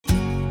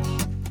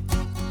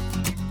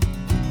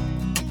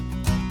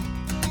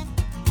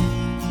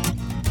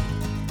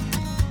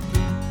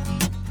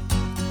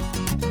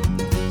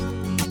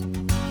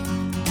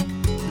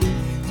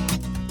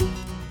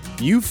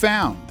You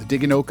found the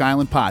Digging Oak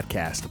Island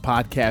podcast, a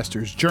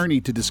podcaster's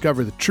journey to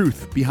discover the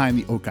truth behind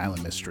the Oak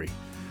Island mystery.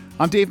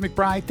 I'm Dave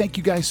McBride. Thank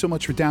you guys so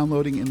much for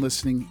downloading and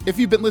listening. If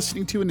you've been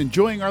listening to and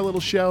enjoying our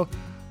little show,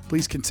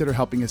 please consider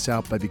helping us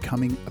out by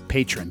becoming a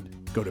patron.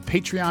 Go to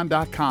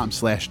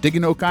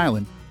patreon.com/Digging Oak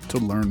Island to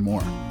learn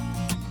more.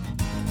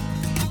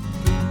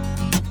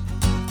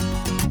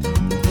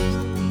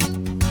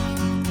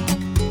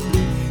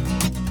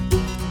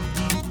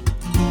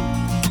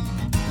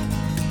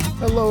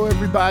 Hello,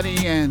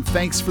 everybody, and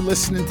thanks for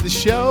listening to the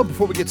show.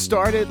 Before we get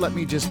started, let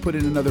me just put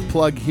in another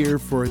plug here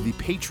for the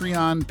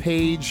Patreon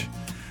page.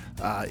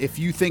 If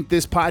you think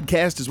this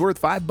podcast is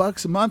worth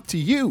 $5 a month to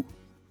you,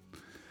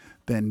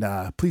 then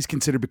please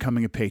consider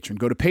becoming a patron.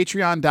 Go to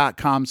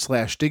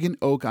patreon.com/Digging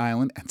Oak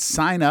Island and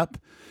sign up.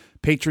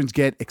 Patrons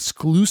get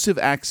exclusive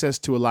access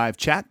to a live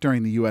chat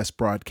during the U.S.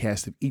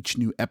 broadcast of each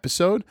new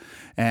episode.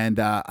 And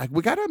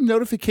we got a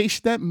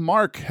notification that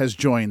Mark has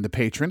joined the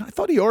patron. I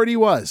thought he already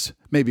was.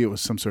 Maybe it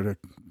was some sort of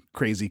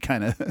crazy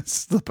kind of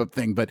slip-up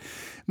thing. But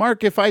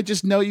Mark, if I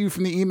just know you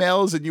from the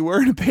emails and you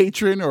weren't a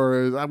patron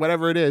or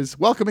whatever it is,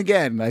 welcome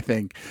again, I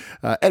think.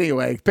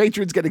 Anyway,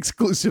 patrons get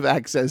exclusive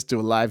access to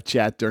a live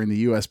chat during the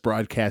U.S.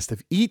 broadcast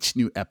of each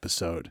new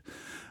episode.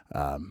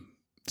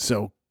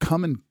 So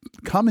come and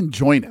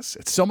join us.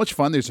 It's so much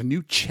fun. There's a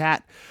new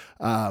chat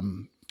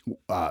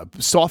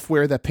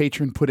software that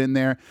Patreon put in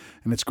there,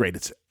 and it's great.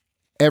 It's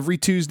every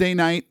Tuesday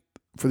night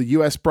for the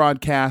U.S.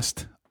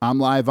 broadcast. I'm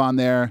live on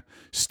there.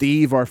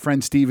 Steve, our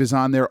friend Steve, is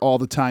on there all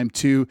the time,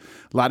 too.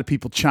 A lot of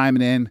people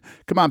chiming in.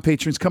 Come on,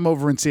 patrons, come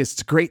over and see us.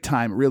 It's a great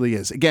time. It really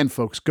is. Again,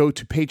 folks, go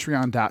to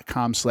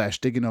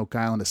patreon.com/Digging Oak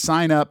Island to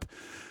sign up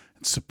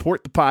and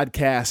support the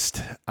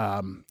podcast.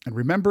 And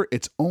remember,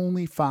 it's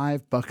only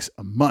 $5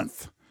 a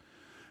month.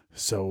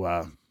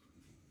 So,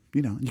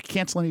 you can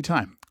cancel any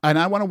time. And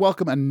I want to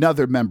welcome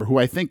another member who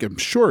I'm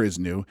sure is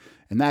new,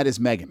 and that is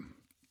Megan.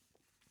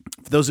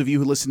 For those of you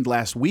who listened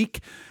last week,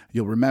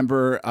 you'll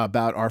remember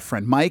about our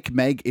friend Mike.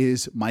 Meg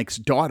is Mike's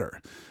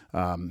daughter.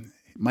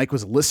 Mike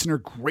was a listener,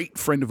 great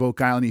friend of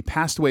Oak Island. He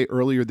passed away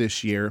earlier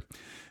this year.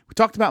 We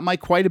talked about Mike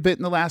quite a bit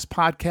in the last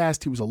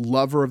podcast. He was a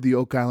lover of the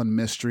Oak Island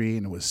mystery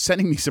and was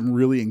sending me some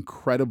really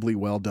incredibly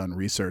well-done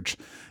research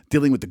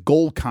dealing with the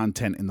gold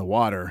content in the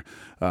water,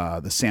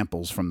 the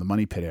samples from the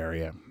Money Pit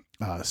area.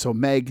 So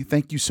Meg,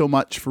 thank you so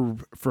much for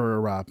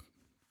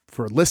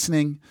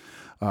listening.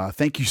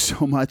 Thank you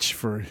so much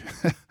for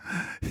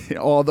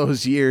all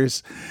those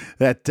years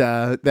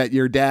that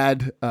your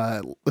dad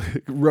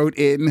wrote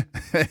in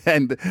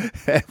and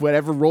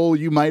whatever role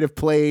you might have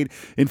played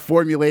in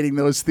formulating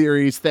those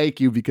theories. Thank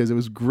you, because it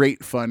was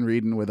great fun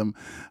reading with him.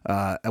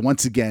 And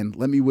once again,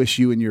 let me wish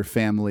you and your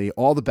family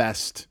all the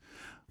best.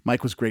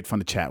 Mike was great fun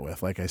to chat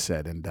with, like I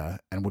said, and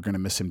we're going to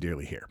miss him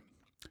dearly here.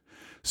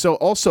 So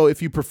also,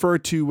 if you prefer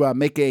to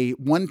make a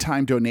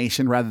one-time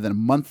donation rather than a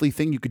monthly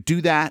thing, you could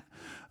do that.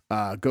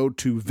 Go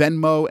to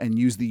Venmo and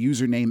use the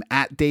username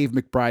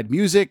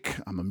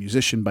 @DaveMcBrideMusic. I'm a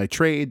musician by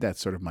trade. That's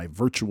sort of my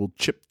virtual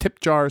tip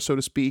jar, so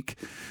to speak.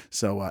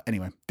 So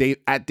anyway, Dave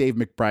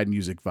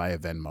 @DaveMcBrideMusic via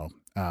Venmo.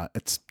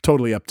 It's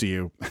totally up to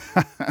you.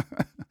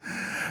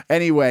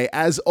 Anyway,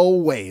 as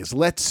always,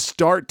 let's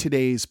start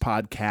today's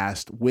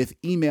podcast with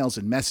emails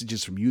and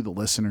messages from you, the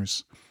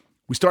listeners.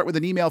 We start with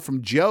an email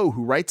from Joe,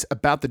 who writes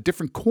about the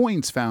different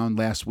coins found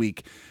last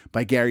week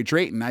by Gary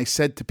Drayton. I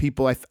said to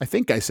people, I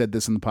think I said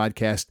this in the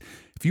podcast,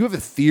 if you have a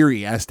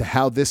theory as to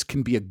how this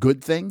can be a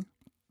good thing,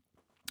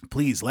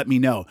 please let me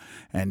know.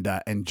 And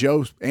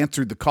Joe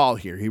answered the call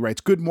here. He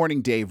writes, "Good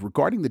morning, Dave.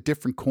 Regarding the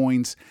different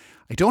coins,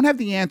 I don't have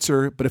the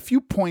answer, but a few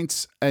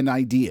points and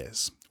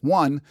ideas.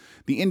 One,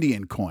 the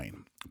Indian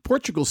coin.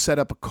 Portugal set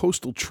up a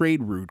coastal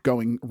trade route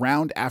going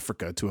round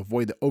Africa to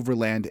avoid the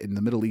overland in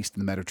the Middle East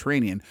and the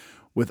Mediterranean,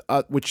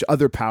 which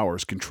other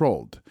powers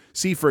controlled.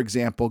 See, for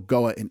example,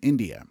 Goa in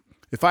India.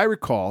 If I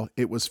recall,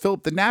 it was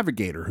Philip the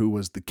Navigator who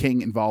was the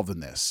king involved in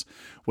this.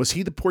 Was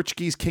he the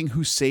Portuguese king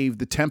who saved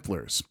the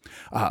Templars?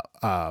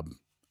 I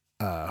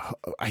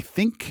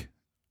think,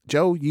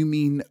 Joe, you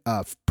mean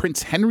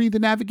Prince Henry the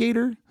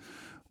Navigator?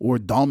 Or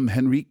Dom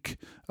Henrique.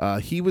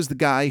 He was the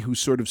guy who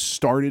sort of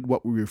started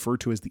what we refer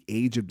to as the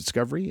Age of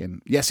Discovery.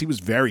 And yes, he was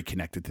very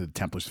connected to the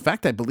Templars. In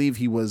fact, I believe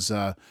he was,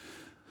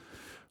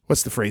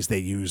 what's the phrase they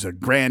use? A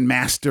Grand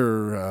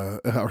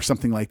Master or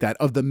something like that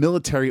of the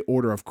Military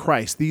Order of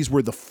Christ. These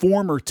were the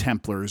former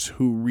Templars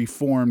who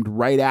reformed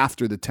right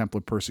after the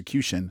Templar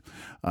persecution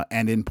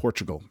and in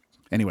Portugal.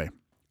 Anyway,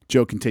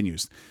 Joe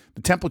continues.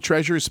 The temple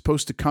treasure is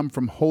supposed to come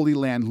from Holy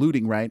Land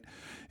looting, right?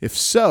 If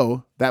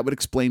so, that would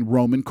explain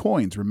Roman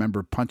coins.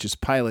 Remember Pontius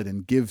Pilate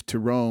and give to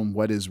Rome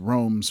what is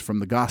Rome's from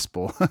the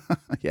gospel.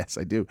 Yes,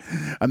 I do.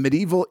 A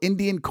medieval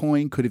Indian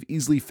coin could have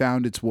easily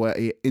found its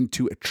way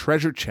into a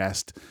treasure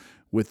chest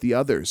with the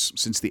others.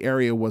 Since the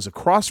area was a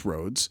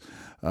crossroads,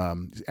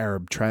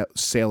 Arab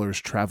sailors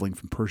traveling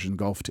from Persian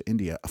Gulf to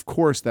India, of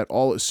course, that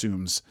all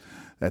assumes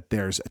that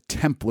there's a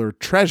Templar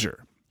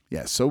treasure.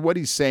 Yes, so what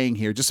he's saying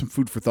here, just some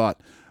food for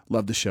thought.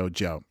 Love the show,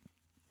 Joe.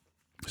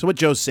 So what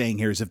Joe's saying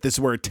here is if this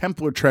were a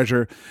Templar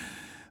treasure,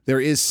 there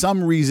is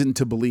some reason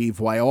to believe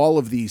why all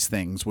of these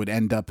things would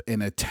end up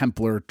in a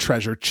Templar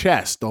treasure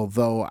chest,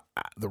 although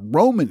the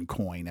Roman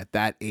coin at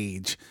that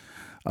age,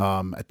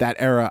 at that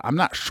era, I'm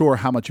not sure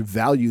how much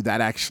value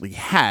that actually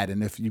had.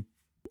 And if you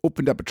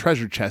opened up a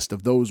treasure chest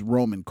of those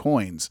Roman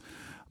coins,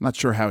 I'm not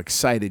sure how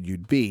excited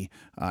you'd be.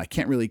 I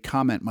can't really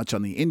comment much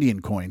on the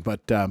Indian coin,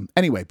 but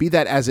anyway, be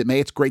that as it may,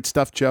 it's great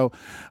stuff, Joe.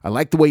 I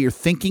like the way you're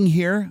thinking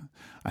here,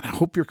 and I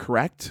hope you're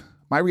correct.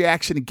 My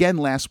reaction again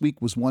last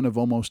week was one of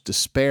almost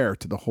despair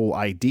to the whole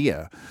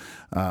idea.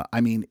 I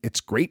mean, it's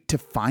great to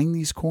find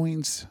these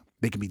coins.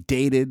 They can be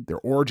dated, their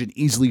origin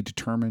easily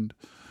determined.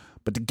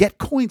 But to get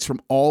coins from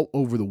all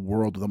over the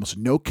world with almost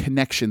no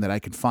connection that I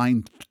can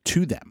find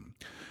to them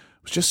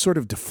was just sort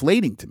of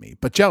deflating to me.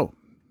 But Joe,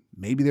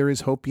 maybe there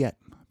is hope yet.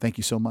 Thank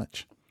you so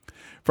much.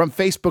 From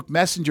Facebook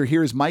Messenger,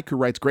 here is Mike, who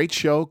writes, great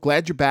show.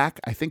 Glad you're back.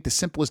 I think the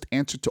simplest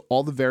answer to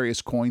all the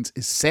various coins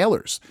is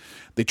sailors.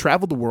 They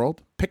traveled the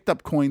world, picked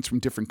up coins from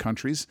different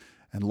countries,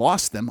 and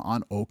lost them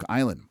on Oak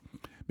Island.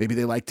 Maybe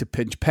they like to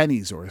pinch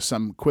pennies or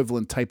some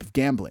equivalent type of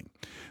gambling.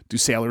 Do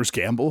sailors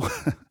gamble?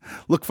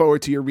 Look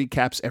forward to your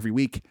recaps every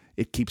week.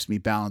 It keeps me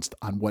balanced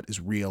on what is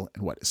real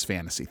and what is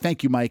fantasy.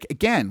 Thank you, Mike.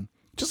 Again,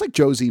 just like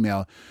Joe's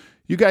email,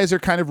 you guys are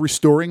kind of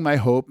restoring my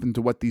hope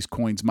into what these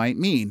coins might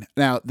mean.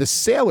 Now, the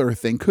sailor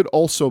thing could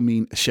also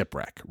mean a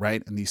shipwreck,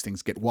 right? And these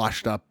things get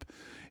washed up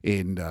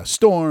in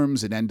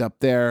storms and end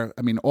up there.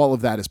 I mean, all of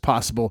that is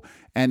possible.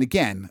 And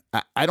again,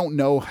 I don't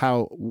know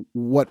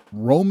what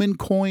Roman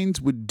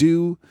coins would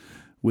do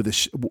with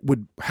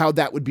how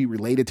that would be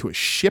related to a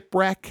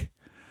shipwreck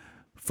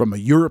from a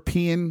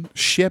European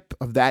ship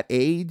of that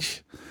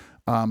age.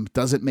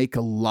 Doesn't make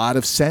a lot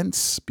of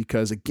sense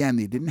because, again,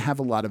 they didn't have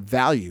a lot of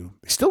value.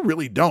 They still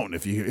really don't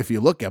if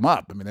you look them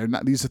up. I mean, they're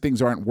not; these things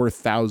aren't worth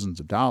thousands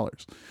of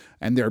dollars,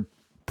 and they're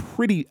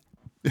pretty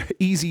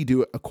easy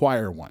to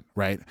acquire one.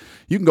 Right?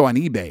 You can go on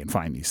eBay and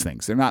find these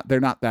things. They're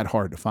not that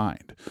hard to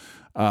find.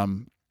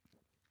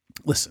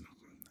 Listen,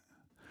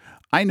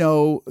 I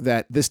know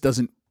that this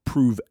doesn't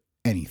prove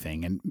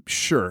anything. And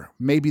sure,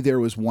 maybe there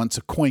was once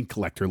a coin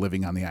collector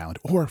living on the island,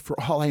 or for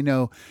all I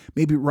know,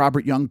 maybe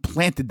Robert Young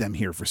planted them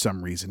here for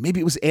some reason. Maybe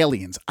it was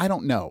aliens. I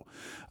don't know.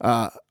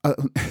 And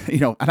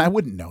I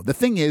wouldn't know. The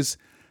thing is,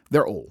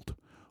 they're old.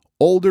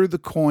 Older the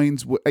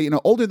coins,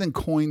 older than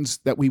coins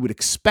that we would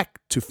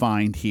expect to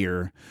find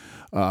here.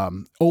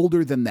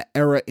 Older than the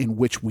era in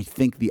which we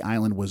think the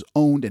island was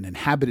owned and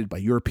inhabited by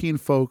European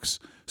folks.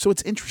 So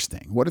it's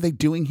interesting. What are they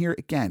doing here?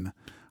 Again,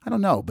 I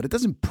don't know, but it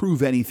doesn't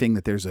prove anything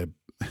that there's a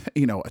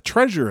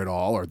treasure at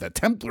all, or that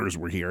Templars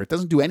were here. It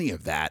doesn't do any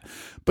of that.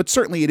 But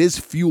certainly it is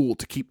fuel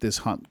to keep this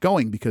hunt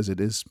going because it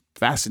is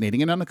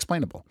fascinating and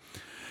unexplainable.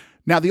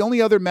 Now, the only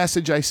other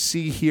message I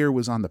see here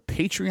was on the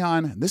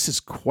Patreon. This is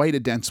quite a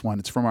dense one.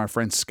 It's from our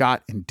friend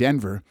Scott in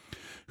Denver,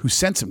 who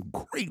sent some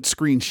great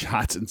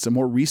screenshots and some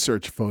more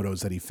research photos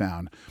that he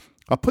found.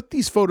 I'll put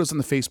these photos on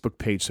the Facebook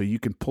page so you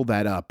can pull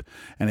that up.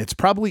 And it's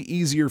probably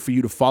easier for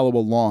you to follow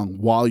along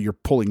while you're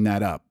pulling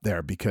that up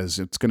there because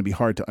it's going to be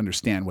hard to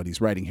understand what he's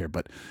writing here.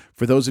 But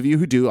for those of you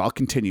who do, I'll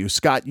continue.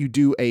 Scott, you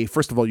do a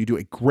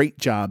great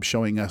job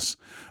showing us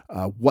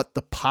what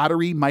the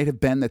pottery might have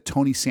been that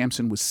Tony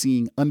Sampson was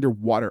seeing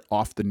underwater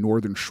off the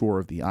northern shore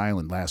of the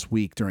island last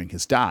week during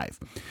his dive.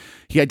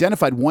 He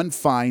identified one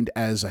find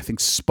as, I think,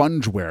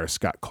 spongeware,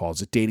 Scott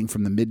calls it, dating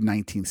from the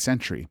mid-19th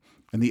century.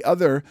 And the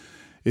other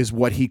is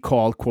what he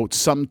called, quote,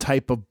 some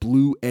type of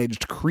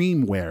blue-edged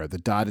creamware. The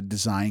dotted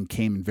design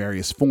came in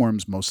various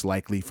forms, most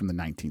likely from the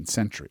 19th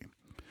century.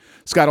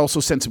 Scott also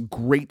sent some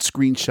great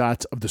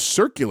screenshots of the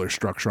circular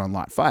structure on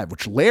Lot 5,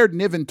 which Laird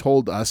Niven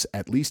told us,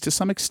 at least to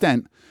some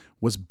extent,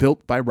 was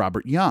built by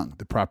Robert Young,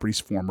 the property's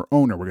former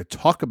owner. We're going to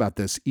talk about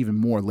this even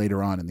more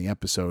later on in the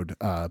episode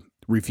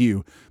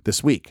review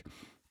this week.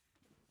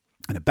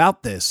 And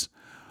about this,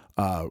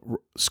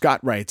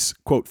 Scott writes,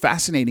 quote,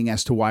 fascinating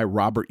as to why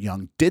Robert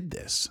Young did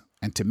this,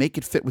 and to make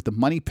it fit with the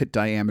money pit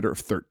diameter of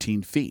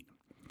 13 feet.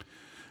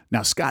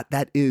 Now, Scott,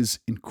 that is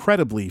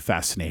incredibly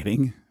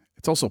fascinating.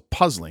 It's also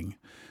puzzling,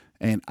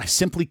 and I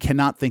simply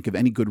cannot think of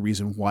any good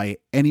reason why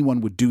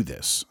anyone would do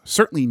this.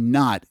 Certainly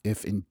not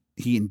if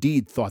he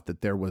indeed thought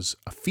that there was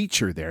a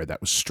feature there that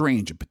was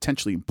strange and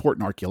potentially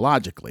important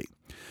archaeologically.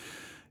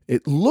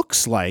 It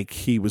looks like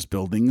he was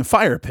building a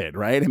fire pit,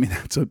 right? I mean,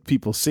 that's what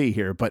people see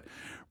here, but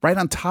right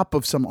on top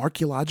of some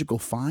archaeological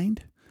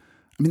find?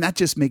 I mean, that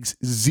just makes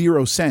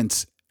zero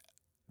sense.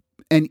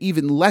 And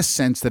even less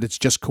sense that it's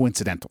just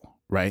coincidental,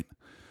 right?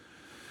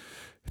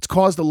 It's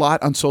caused a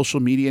lot on social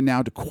media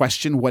now to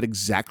question what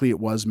exactly it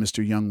was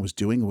Mr. Young was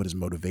doing, what his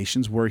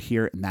motivations were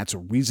here, and that's a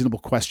reasonable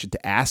question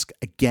to ask.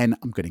 Again,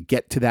 I'm going to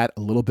get to that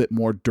a little bit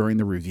more during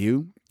the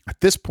review.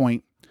 At this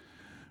point,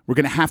 we're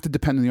going to have to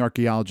depend on the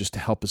archaeologist to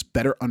help us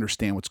better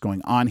understand what's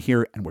going on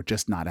here, and we're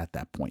just not at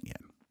that point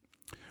yet.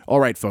 All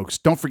right, folks,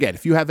 don't forget,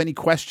 if you have any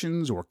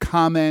questions or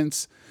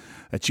comments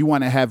that you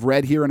want to have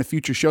read here on a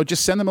future show,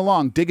 just send them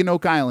along,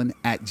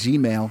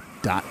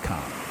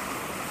 digginoakisland@gmail.com.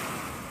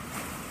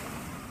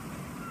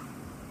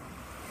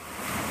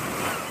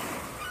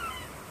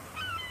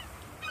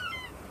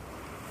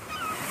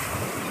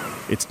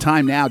 It's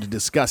time now to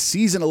discuss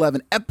Season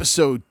 11,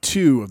 Episode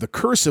 2 of The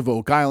Curse of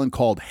Oak Island,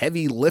 called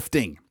Heavy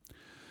Lifting. There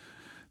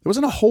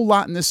wasn't a whole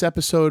lot in this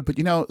episode, but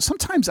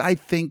sometimes I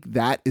think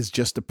that is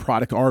just a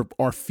product,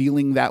 our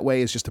feeling that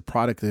way is just a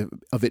product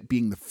of it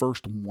being the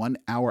first 1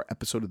 hour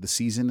episode of the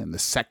season, and the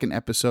second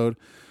episode,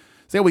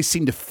 they always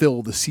seem to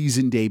fill the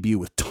season debut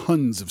with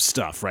tons of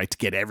stuff, right, to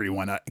get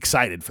everyone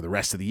excited for the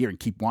rest of the year and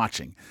keep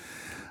watching.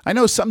 I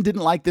know some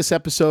didn't like this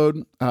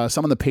episode.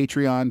 Some on the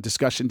Patreon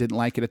discussion didn't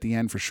like it at the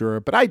end for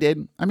sure, but I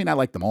did. I mean, I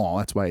like them all.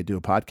 That's why I do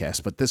a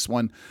podcast. But this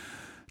one,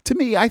 to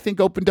me, I think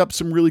opened up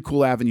some really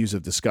cool avenues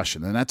of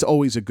discussion, and that's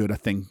always a good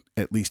thing,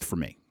 at least for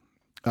me.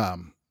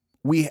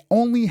 We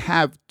only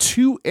have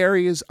 2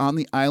 areas on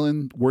the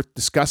island worth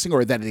discussing,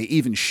 or that they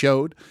even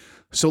showed.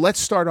 So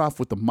let's start off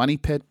with the money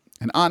pit.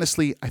 And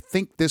honestly, I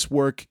think this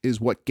work is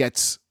what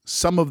gets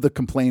some of the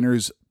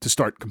complainers to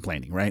start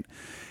complaining, right?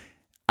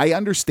 I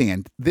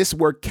understand this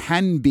work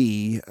can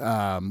be,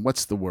 a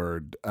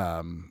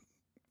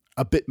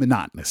bit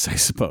monotonous, I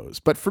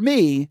suppose. But for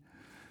me,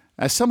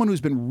 as someone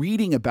who's been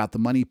reading about the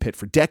money pit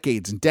for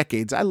decades and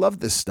decades, I love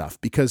this stuff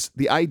because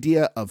the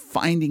idea of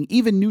finding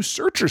even new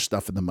searcher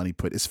stuff in the money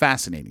pit is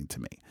fascinating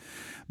to me.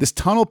 This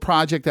tunnel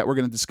project that we're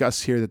going to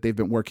discuss here that they've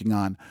been working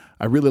on,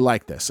 I really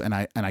like this, and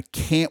I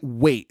can't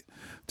wait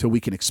till we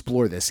can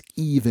explore this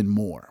even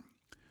more.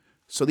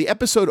 So the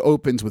episode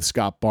opens with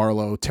Scott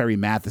Barlow, Terry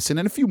Matheson,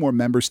 and a few more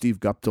members,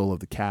 Steve Guptill of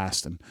the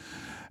cast, and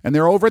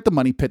they're over at the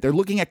money pit. They're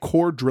looking at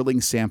core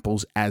drilling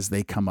samples as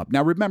they come up.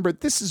 Now remember,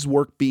 this is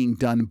work being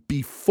done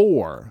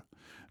before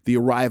the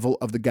arrival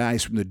of the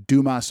guys from the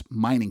Dumas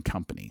Mining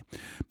Company,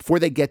 before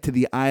they get to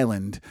the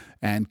island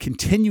and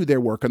continue their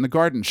work on the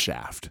garden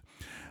shaft.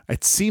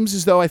 It seems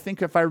as though, I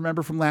think if I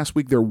remember from last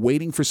week, they're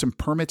waiting for some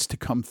permits to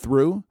come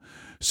through.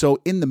 So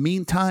in the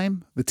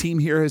meantime, the team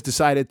here has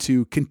decided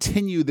to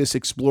continue this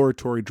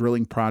exploratory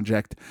drilling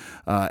project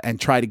and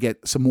try to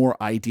get some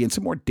more idea and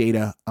some more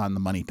data on the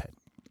money pit.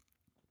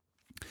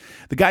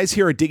 The guys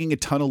here are digging a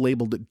tunnel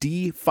labeled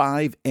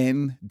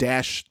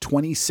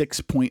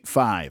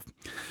D5N-26.5,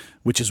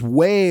 which is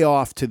way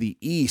off to the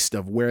east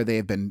of where they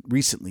have been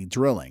recently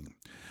drilling.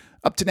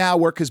 Up to now,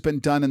 work has been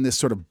done in this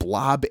sort of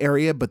blob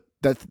area, but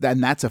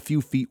that's a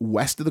few feet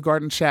west of the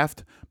garden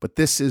shaft. But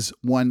this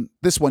one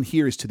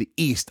here is to the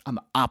east on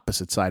the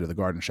opposite side of the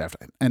garden shaft.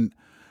 And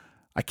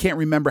I can't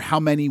remember how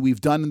many we've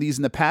done these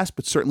in the past,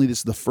 but certainly this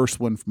is the first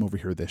one from over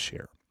here this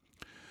year.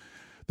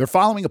 They're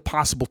following a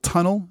possible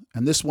tunnel,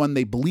 and this one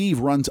they believe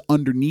runs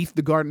underneath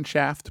the garden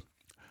shaft.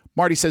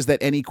 Marty says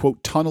that any,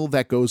 quote, tunnel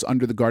that goes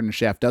under the garden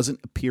shaft doesn't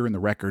appear in the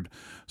record,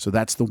 so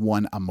that's the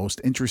one I'm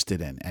most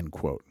interested in, end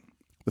quote.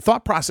 The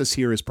thought process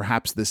here is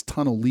perhaps this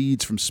tunnel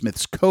leads from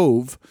Smith's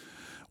Cove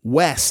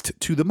west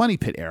to the money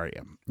pit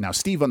area. Now,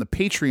 Steve on the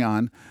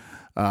Patreon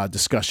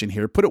discussion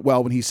here put it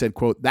well when he said,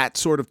 quote, that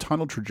sort of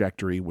tunnel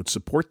trajectory would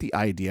support the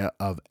idea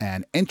of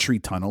an entry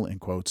tunnel, in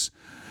quotes,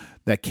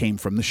 that came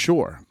from the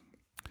shore.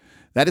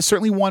 That is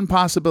certainly one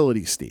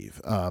possibility,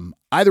 Steve.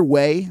 Either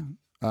way,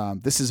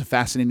 this is a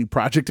fascinating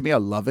project to me. I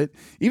love it.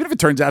 Even if it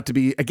turns out to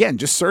be, again,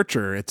 just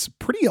Searcher, it's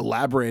pretty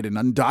elaborate and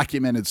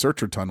undocumented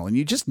Searcher tunnel, and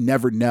you just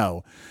never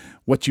know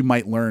what you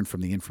might learn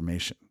from the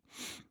information.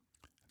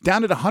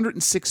 Down at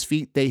 106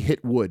 feet, they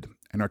hit wood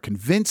and are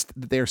convinced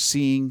that they're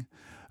seeing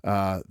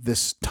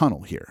this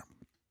tunnel here.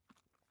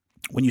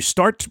 When you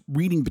start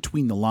reading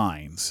between the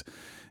lines,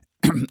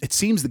 it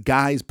seems the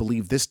guys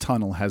believe this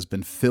tunnel has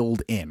been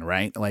filled in,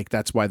 right? Like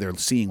that's why they're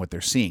seeing what they're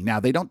seeing.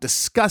 Now, they don't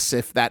discuss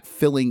if that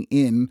filling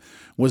in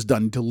was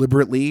done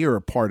deliberately or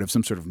a part of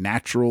some sort of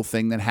natural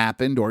thing that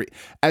happened or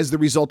as the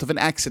result of an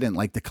accident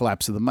like the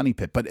collapse of the money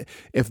pit. But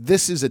if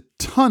this is a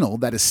tunnel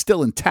that is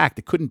still intact,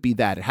 it couldn't be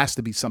that. It has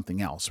to be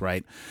something else,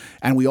 right?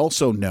 And we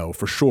also know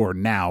for sure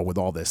now with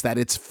all this that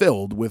it's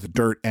filled with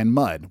dirt and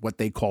mud, what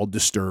they call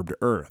disturbed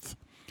earth.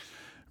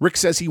 Rick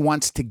says he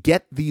wants to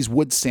get these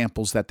wood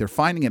samples that they're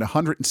finding at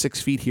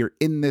 106 feet here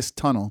in this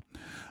tunnel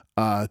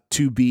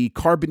to be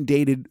carbon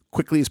dated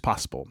quickly as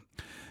possible.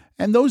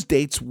 And those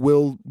dates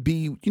will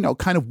be,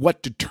 kind of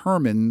what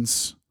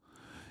determines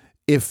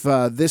if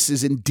this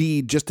is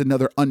indeed just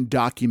another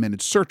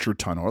undocumented Searcher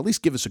tunnel, or at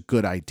least give us a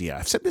good idea.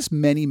 I've said this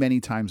many, many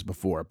times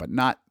before, but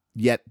not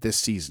yet this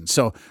season.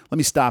 So let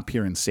me stop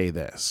here and say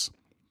this.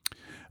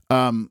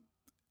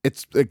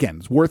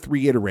 It's worth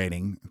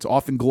reiterating. It's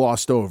often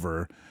glossed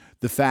over.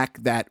 The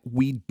fact that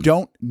we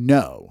don't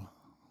know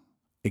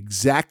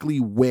exactly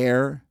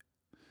where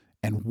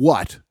and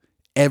what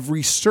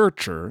every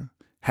searcher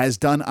has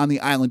done on the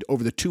island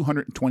over the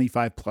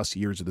 225 plus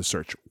years of the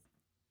search.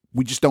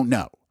 We just don't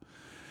know.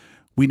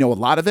 We know a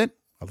lot of it,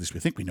 at least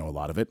we think we know a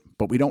lot of it,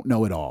 but we don't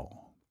know it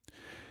all.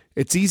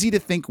 It's easy to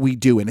think we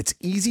do, and it's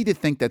easy to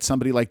think that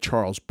somebody like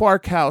Charles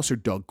Barkhouse or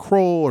Doug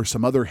Kroll or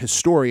some other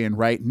historian,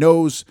 right,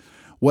 knows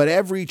what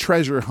every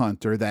treasure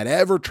hunter that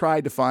ever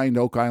tried to find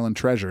Oak Island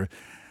treasure,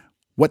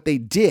 what they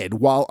did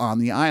while on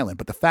the island.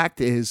 But the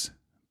fact is,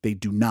 they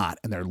do not,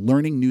 and they're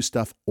learning new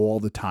stuff all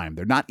the time.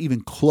 They're not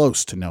even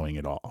close to knowing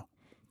it all.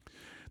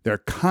 They're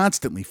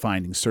constantly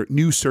finding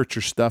new searcher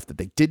stuff that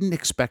they didn't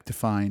expect to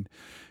find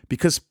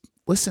because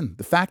listen,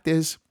 the fact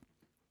is,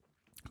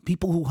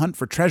 people who hunt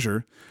for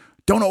treasure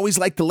don't always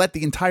like to let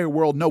the entire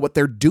world know what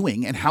they're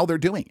doing and how they're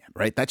doing it,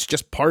 right? That's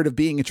just part of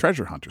being a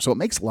treasure hunter. So it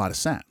makes a lot of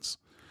sense.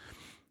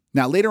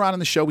 Now, later on in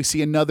the show, we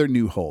see another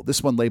new hole,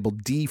 this one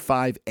labeled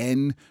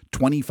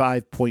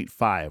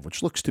D5N25.5,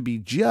 which looks to be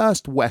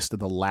just west of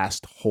the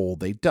last hole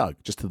they dug,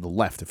 just to the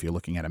left if you're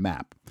looking at a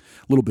map, a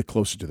little bit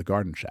closer to the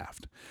garden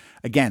shaft.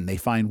 Again, they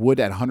find wood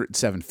at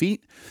 107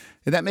 feet,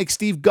 and that makes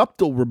Steve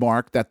Guptill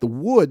remark that the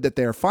wood that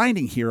they're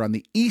finding here on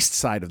the east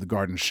side of the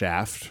garden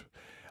shaft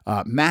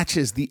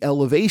matches the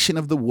elevation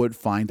of the wood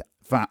found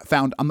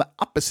on the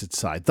opposite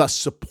side, thus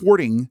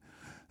supporting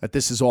that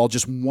this is all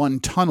just one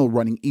tunnel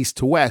running east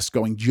to west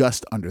going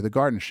just under the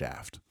garden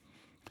shaft.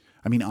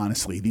 I mean,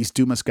 honestly, these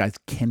Dumas guys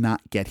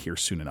cannot get here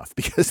soon enough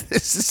because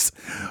this is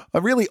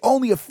really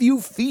only a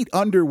few feet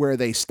under where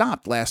they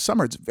stopped last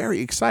summer. It's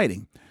very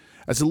exciting.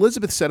 As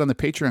Elizabeth said on the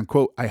Patreon,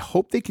 quote, "I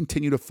hope they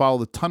continue to follow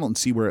the tunnel and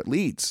see where it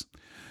leads."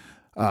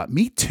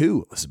 Me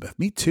too, Elizabeth,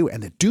 me too.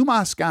 And the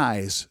Dumas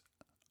guys,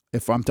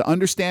 if I'm to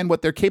understand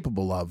what they're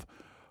capable of,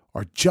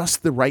 are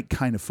just the right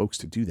kind of folks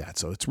to do that.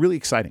 So it's really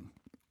exciting.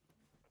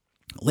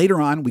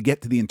 Later on, we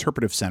get to the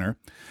interpretive center,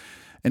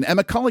 and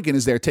Emma Culligan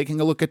is there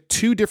taking a look at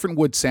two different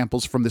wood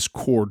samples from this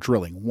core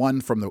drilling, one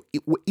from the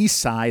east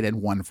side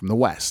and one from the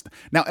west.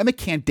 Now, Emma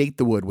can't date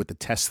the wood with the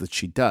tests that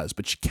she does,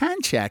 but she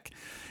can check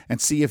and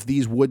see if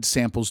these wood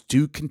samples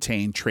do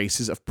contain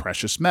traces of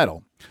precious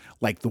metal,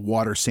 like the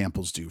water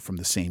samples do from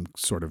the same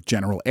sort of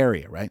general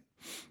area, right?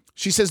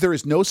 She says there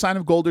is no sign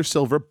of gold or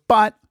silver,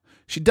 but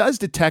she does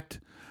detect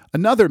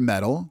another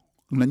metal,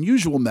 an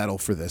unusual metal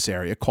for this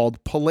area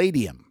called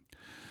palladium.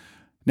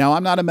 Now,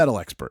 I'm not a metal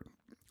expert,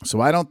 so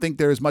I don't think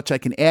there is much I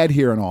can add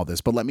here on all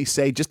this, but let me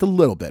say just a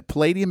little bit.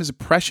 Palladium is a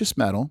precious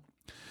metal,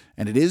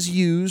 and it is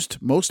used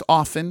most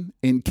often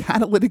in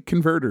catalytic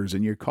converters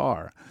in your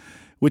car,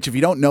 which, if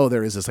you don't know,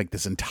 there is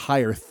this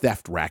entire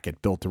theft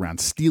racket built around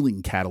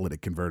stealing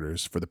catalytic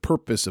converters for the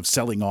purpose of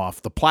selling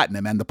off the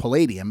platinum and the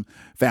palladium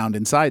found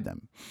inside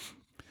them.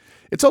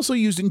 It's also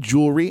used in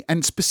jewelry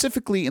and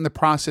specifically in the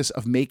process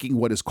of making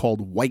what is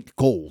called white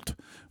gold,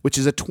 which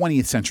is a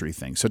 20th century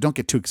thing. So don't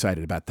get too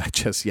excited about that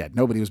just yet.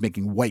 Nobody was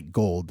making white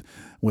gold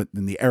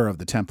in the era of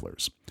the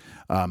Templars.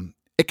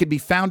 It can be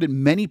found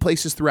in many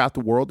places throughout the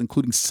world,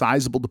 including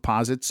sizable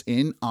deposits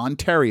in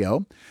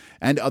Ontario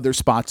and other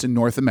spots in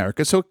North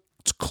America. So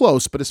it's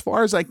close, but as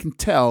far as I can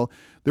tell,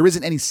 there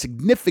isn't any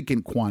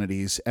significant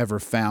quantities ever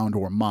found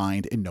or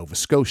mined in Nova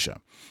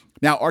Scotia.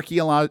 Now,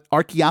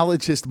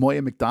 archaeologist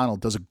Moya McDonald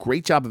does a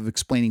great job of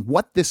explaining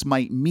what this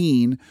might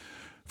mean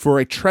for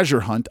a treasure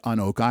hunt on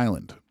Oak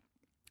Island.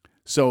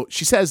 So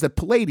she says that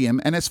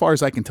palladium, and as far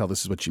as I can tell,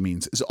 this is what she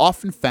means, is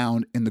often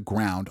found in the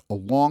ground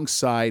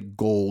alongside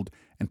gold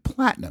and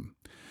platinum.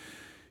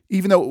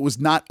 Even though it was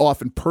not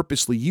often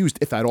purposely used,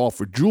 if at all,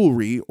 for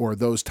jewelry or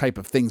those type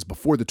of things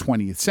before the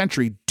 20th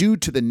century, due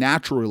to the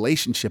natural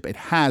relationship it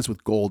has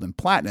with gold and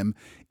platinum,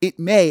 it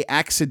may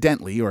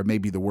accidentally, or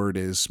maybe the word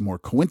is more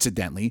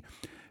coincidentally,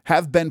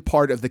 have been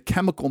part of the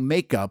chemical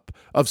makeup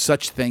of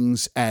such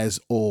things as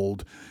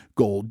old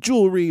gold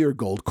jewelry or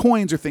gold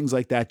coins or things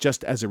like that,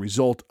 just as a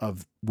result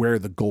of where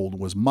the gold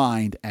was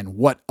mined and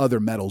what other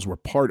metals were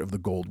part of the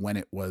gold when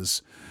it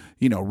was,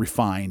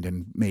 refined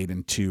and made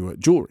into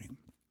jewelry.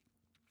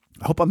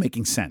 I hope I'm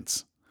making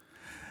sense.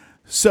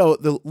 So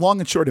the long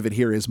and short of it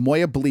here is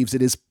Moya believes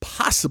it is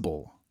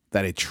possible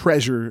that a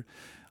treasure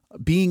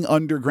being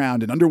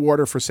underground and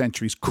underwater for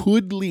centuries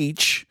could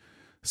leach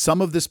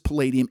some of this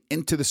palladium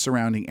into the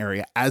surrounding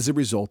area as a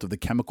result of the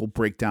chemical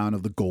breakdown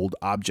of the gold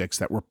objects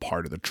that were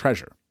part of the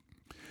treasure.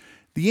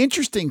 The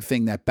interesting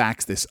thing that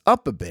backs this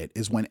up a bit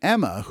is when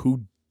Emma,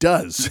 who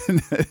does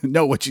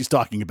know what she's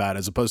talking about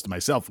as opposed to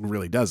myself who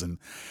really doesn't,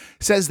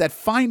 says that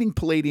finding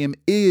palladium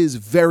is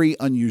very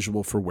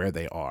unusual for where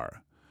they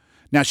are.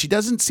 Now, she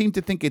doesn't seem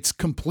to think it's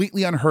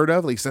completely unheard of.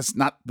 At least that's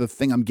not the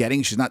thing I'm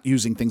getting. She's not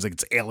using things like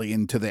it's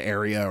alien to the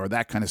area or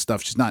that kind of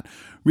stuff. She's not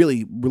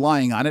really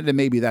relying on it, and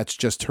maybe that's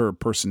just her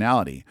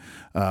personality.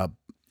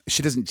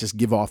 She doesn't just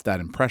give off that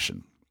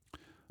impression.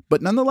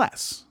 But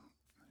nonetheless,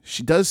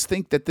 she does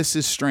think that this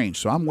is strange,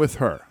 so I'm with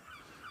her.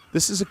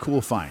 This is a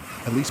cool find,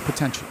 at least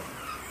potentially.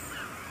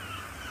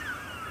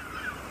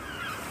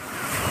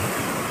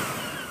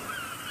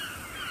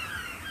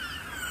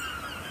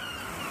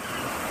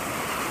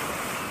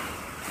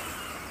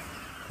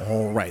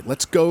 All right,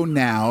 let's go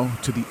now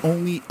to the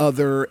only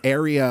other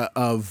area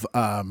of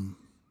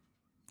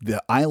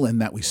the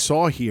island that we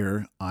saw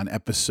here on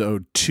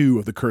episode 2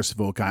 of The Curse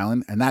of Oak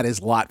Island, and that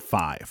is Lot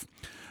 5.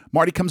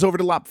 Marty comes over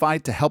to Lot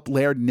 5 to help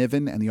Laird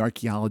Niven and the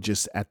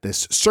archaeologists at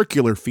this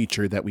circular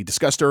feature that we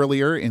discussed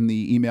earlier in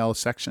the email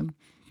section.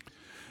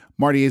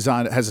 Marty has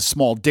a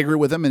small digger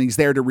with him, and he's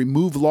there to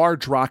remove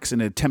large rocks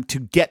in an attempt to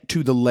get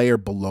to the layer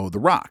below the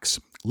rocks.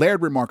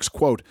 Laird remarks,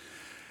 quote,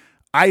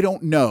 "I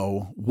don't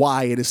know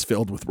why it is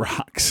filled with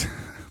rocks."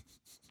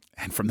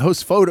 And from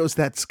those photos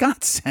that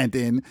Scott sent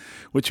in,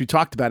 which we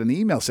talked about in the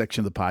email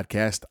section of the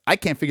podcast, I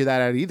can't figure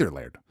that out either,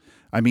 Laird.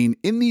 I mean,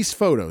 in these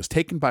photos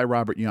taken by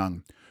Robert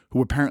Young,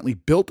 who apparently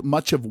built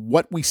much of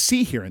what we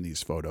see here in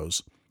these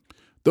photos,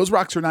 those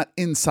rocks are not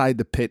inside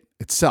the pit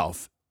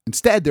itself.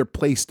 Instead, they're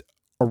placed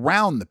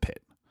around the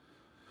pit.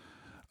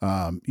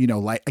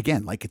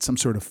 Like it's some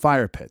sort of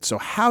fire pit. So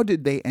how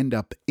did they end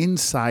up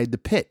inside the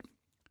pit?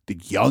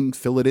 Did Young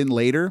fill it in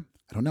later?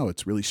 I don't know.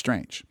 It's really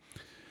strange.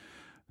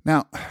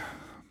 Now,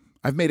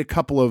 I've made a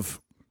couple of,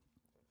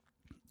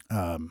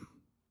 I'm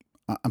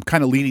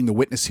kind of leading the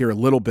witness here a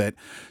little bit.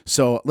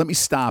 So let me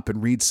stop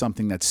and read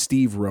something that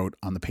Steve wrote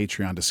on the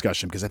Patreon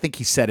discussion, because I think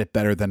he said it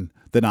better than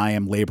I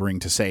am laboring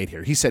to say it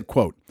here. He said,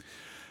 quote,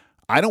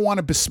 "I don't want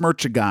to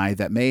besmirch a guy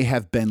that may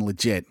have been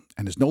legit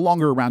and is no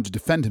longer around to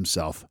defend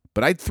himself,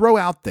 but I'd throw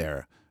out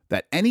there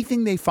that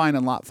anything they find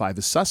on Lot 5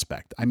 is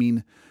suspect. I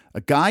mean,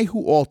 a guy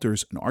who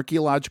alters an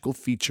archaeological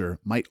feature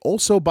might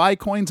also buy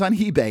coins on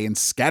eBay and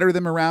scatter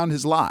them around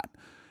his lot.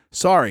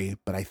 Sorry,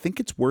 but I think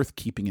it's worth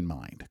keeping in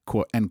mind."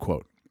 Quote, end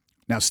quote.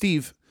 Now,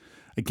 Steve,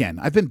 again,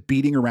 I've been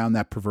beating around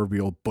that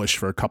proverbial bush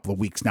for a couple of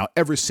weeks now,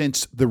 ever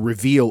since the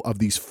reveal of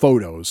these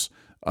photos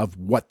of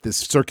what this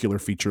circular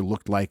feature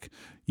looked like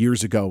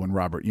years ago when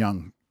Robert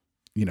Young,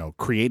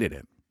 created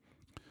it.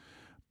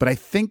 But I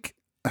think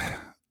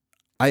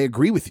I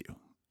agree with you.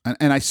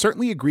 And I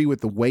certainly agree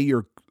with the way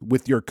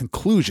with your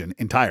conclusion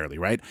entirely,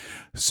 right?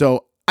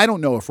 So I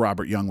don't know if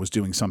Robert Young was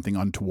doing something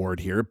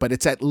untoward here, but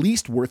it's at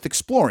least worth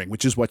exploring,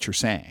 which is what you're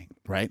saying,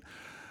 right?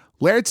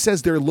 Laird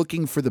says they're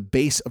looking for the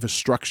base of a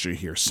structure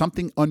here,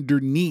 something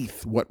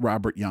underneath what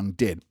Robert Young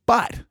did.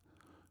 But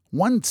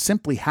one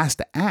simply has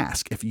to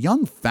ask, if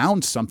Young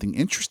found something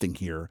interesting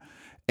here,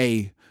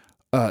 an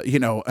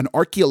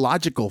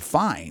archaeological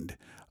find,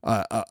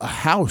 a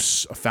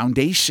house, a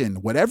foundation,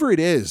 whatever it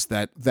is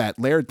that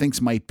Laird thinks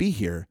might be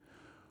here,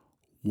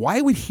 why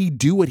would he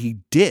do what he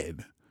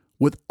did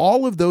with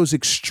all of those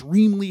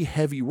extremely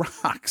heavy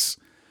rocks?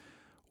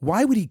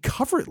 Why would he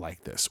cover it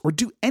like this or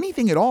do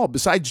anything at all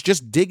besides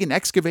just dig and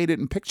excavate it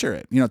and picture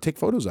it, take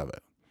photos of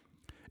it?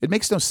 It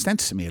makes no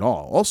sense to me at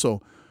all. Also,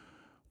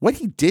 what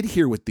he did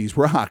here with these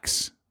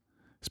rocks,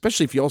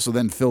 especially if you also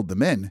then filled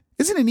them in,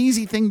 isn't an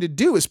easy thing to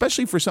do,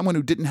 especially for someone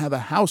who didn't have a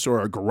house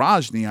or a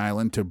garage in the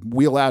island to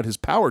wheel out his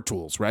power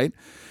tools, right?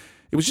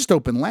 It was just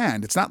open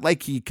land. It's not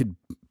like he could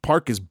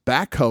park his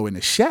backhoe in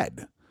a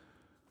shed.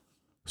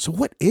 So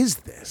what is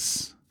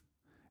this?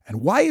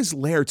 And why is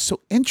Laird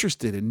so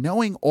interested in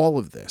knowing all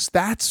of this?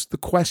 That's the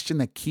question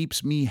that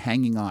keeps me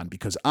hanging on,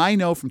 because I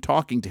know from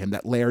talking to him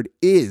that Laird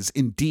is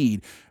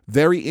indeed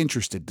very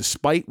interested,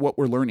 despite what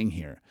we're learning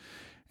here.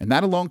 And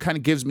that alone kind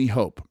of gives me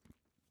hope.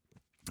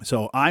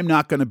 So I'm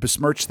not going to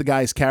besmirch the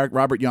guy's character,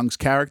 Robert Young's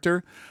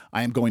character.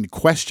 I am going to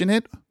question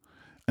it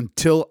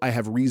until I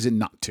have reason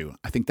not to.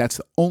 I think that's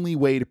the only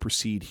way to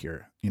proceed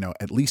here,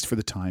 at least for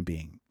the time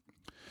being.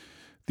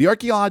 The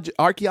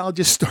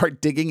archaeologists start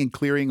digging and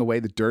clearing away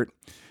the dirt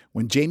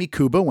when Jamie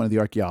Kuba, one of the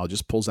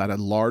archaeologists, pulls out a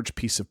large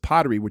piece of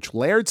pottery, which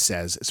Laird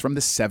says is from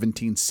the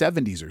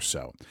 1770s or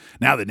so.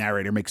 Now the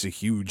narrator makes a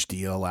huge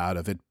deal out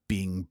of it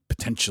being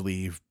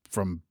potentially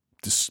from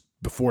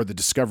before the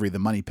discovery of the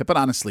money pit, but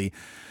honestly,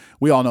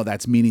 we all know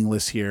that's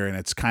meaningless here, and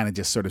it's kind of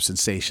just sort of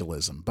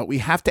sensationalism. But we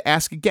have to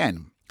ask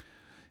again,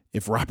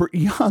 if Robert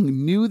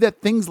Young knew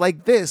that things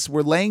like this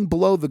were laying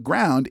below the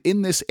ground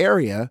in this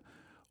area,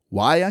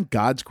 why on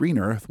God's green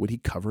earth would he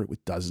cover it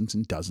with dozens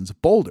and dozens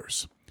of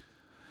boulders?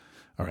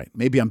 All right,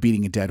 maybe I'm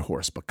beating a dead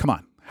horse, but come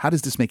on. How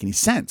does this make any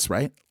sense,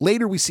 right?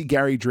 Later, we see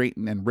Gary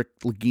Drayton and Rick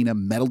Lagina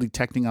metal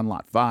detecting on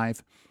Lot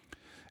 5,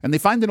 and they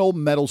find an old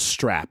metal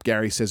strap.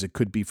 Gary says it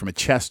could be from a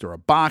chest or a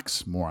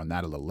box. More on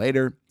that a little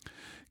later.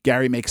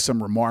 Gary makes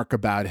some remark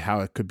about how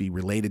it could be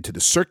related to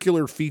the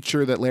circular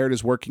feature that Laird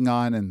is working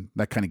on, and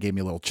that kind of gave me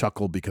a little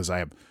chuckle because I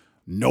have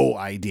no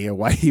idea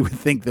why he would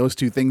think those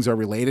two things are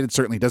related. It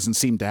certainly doesn't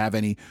seem to have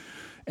any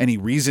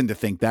reason to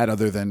think that,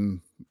 other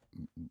than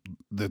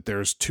that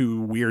there's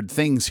two weird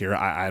things here.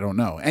 I don't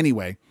know.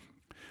 Anyway,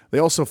 they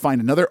also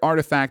find another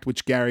artifact,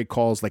 which Gary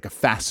calls like a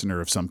fastener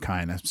of some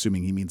kind,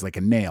 assuming he means like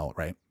a nail,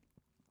 right?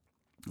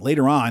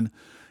 Later on,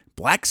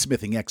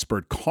 blacksmithing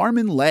expert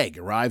Carmen Legg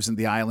arrives in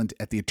the island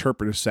at the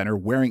Interpretive Center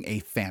wearing a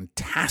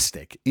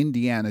fantastic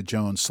Indiana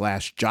Jones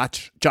 /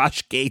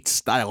 Josh Gates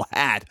style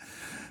hat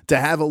to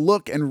have a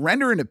look and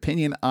render an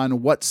opinion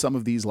on what some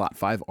of these Lot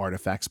 5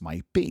 artifacts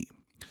might be.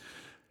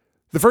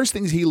 The first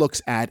things he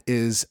looks at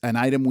is an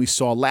item we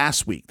saw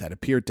last week that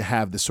appeared to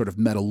have this sort of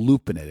metal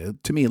loop in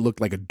it. To me, it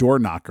looked like a door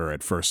knocker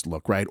at first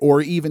look, right?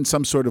 Or even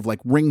some sort of like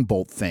ring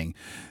bolt thing.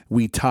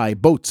 We tie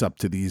boats up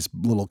to these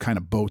little kind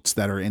of boats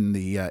that are in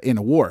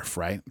a wharf,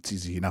 right? It's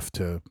easy enough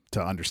to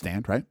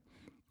understand, right?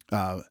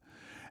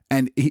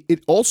 And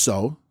it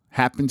also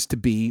happens to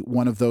be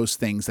one of those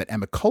things that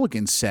Emma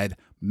Culligan said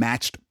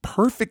matched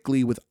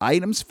perfectly with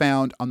items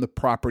found on the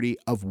property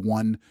of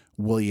one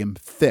William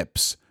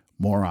Phipps.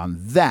 More on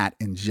that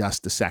in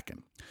just a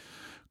second.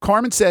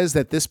 Carmen says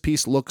that this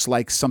piece looks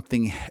like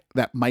something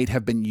that might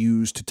have been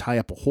used to tie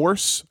up a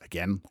horse,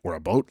 again, or a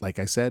boat, like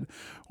I said,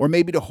 or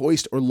maybe to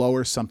hoist or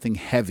lower something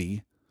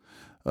heavy.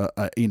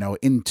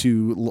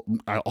 into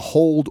a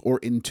hold or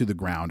into the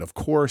ground. Of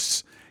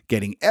course,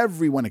 getting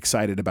everyone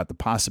excited about the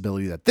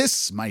possibility that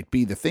this might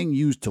be the thing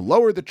used to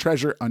lower the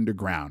treasure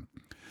underground.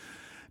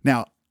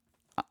 Now,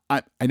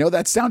 I know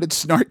that sounded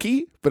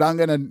snarky, but I'm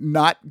going to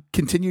not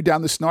continue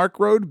down the snark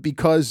road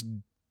because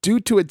due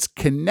to its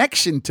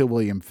connection to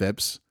William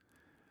Phips,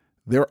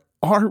 there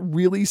are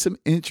really some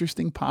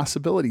interesting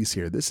possibilities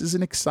here. This is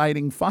an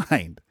exciting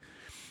find.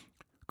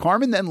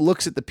 Carman then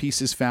looks at the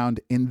pieces found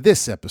in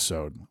this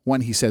episode.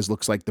 One, he says,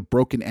 looks like the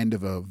broken end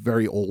of a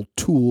very old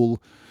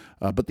tool,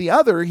 but the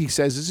other, he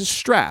says, is a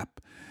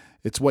strap.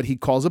 It's what he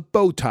calls a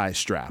bow tie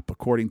strap.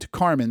 According to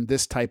Carman,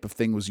 this type of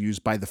thing was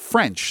used by the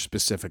French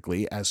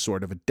specifically as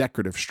sort of a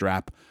decorative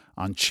strap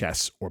on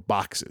chests or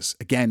boxes.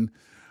 Again,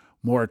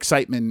 more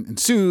excitement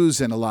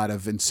ensues and a lot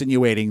of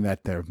insinuating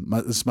that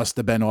this must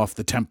have been off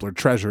the Templar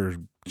treasure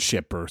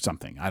ship or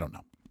something. I don't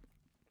know.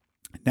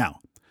 Now,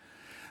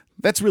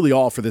 that's really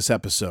all for this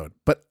episode,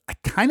 but I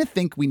kind of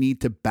think we need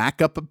to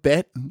back up a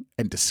bit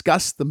and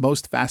discuss the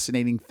most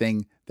fascinating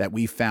thing that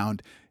we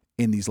found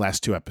in these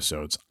last two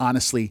episodes.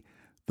 Honestly,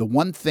 the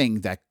one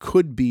thing that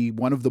could be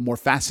one of the more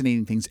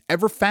fascinating things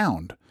ever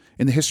found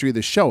in the history of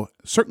the show,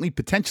 certainly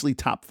potentially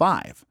top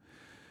 5.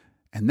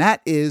 And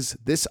that is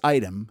this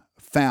item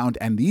found,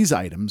 and these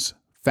items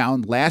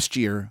found last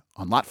year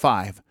on Lot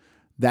 5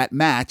 that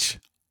match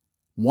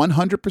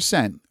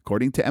 100%,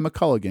 according to Emma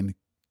Culligan,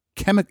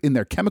 in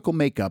their chemical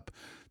makeup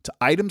to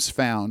items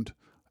found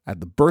at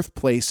the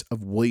birthplace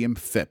of William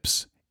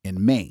Phips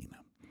in Maine.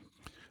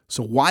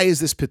 So why is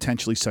this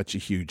potentially such a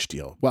huge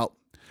deal? Well,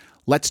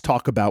 let's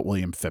talk about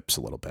William Phips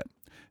a little bit,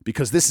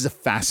 because this is a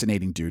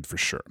fascinating dude for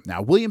sure.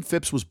 Now, William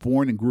Phips was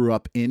born and grew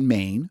up in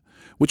Maine,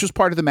 which was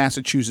part of the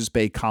Massachusetts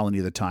Bay Colony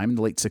at the time in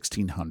the late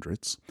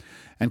 1600s,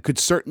 and could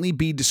certainly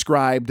be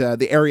described,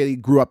 the area he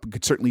grew up in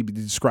could certainly be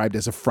described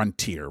as a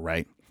frontier,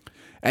 right?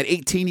 At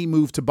 18, he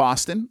moved to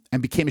Boston and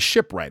became a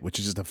shipwright, which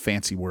is just a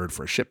fancy word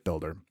for a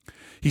shipbuilder.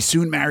 He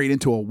soon married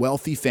into a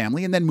wealthy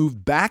family and then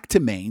moved back to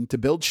Maine to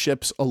build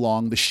ships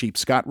along the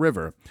Sheepscot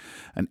River,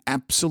 an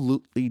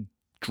absolutely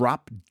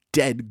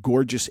drop-dead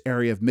gorgeous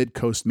area of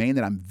mid-coast Maine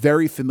that I'm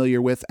very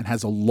familiar with and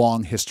has a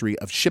long history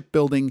of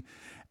shipbuilding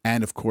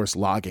and, of course,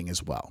 logging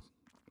as well.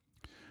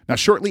 Now,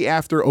 shortly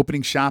after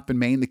opening shop in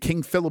Maine, the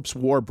King Philip's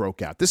War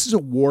broke out. This is a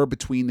war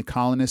between the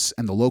colonists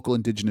and the local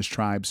indigenous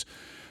tribes,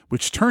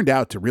 which turned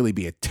out to really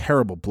be a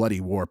terrible, bloody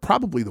war,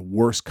 probably the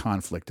worst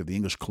conflict of the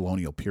English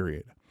colonial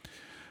period.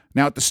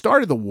 Now, at the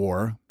start of the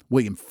war,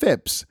 William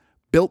Phips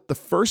built the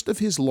first of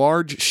his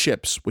large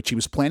ships, which he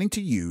was planning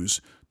to use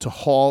to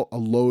haul a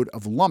load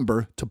of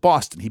lumber to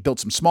Boston. He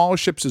built some smaller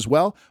ships as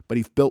well, but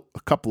he built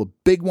a couple of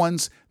big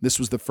ones. This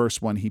was the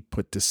first one he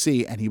put to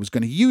sea, and he was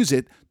going to use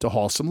it to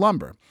haul some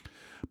lumber.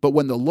 But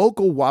when the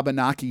local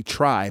Wabanaki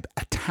tribe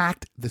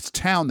attacked this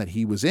town that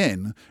he was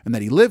in and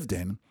that he lived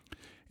in,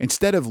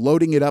 instead of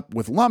loading it up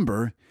with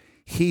lumber,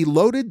 he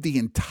loaded the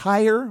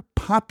entire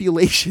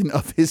population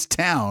of his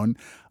town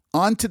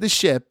onto the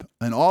ship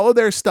and all of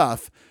their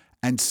stuff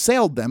and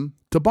sailed them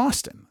to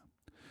Boston.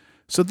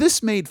 So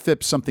this made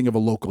Phips something of a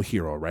local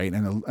hero, right?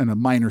 And a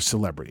minor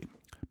celebrity.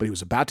 But he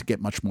was about to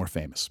get much more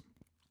famous.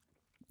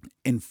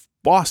 In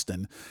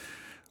Boston,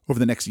 over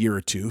the next year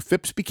or two,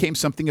 Phips became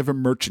something of a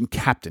merchant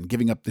captain,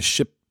 giving up the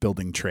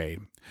shipbuilding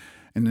trade,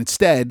 and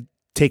instead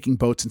taking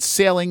boats and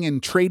sailing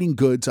and trading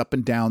goods up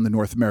and down the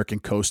North American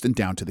coast and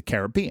down to the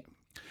Caribbean.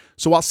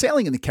 So while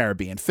sailing in the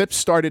Caribbean, Phips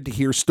started to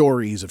hear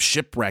stories of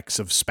shipwrecks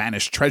of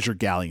Spanish treasure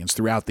galleons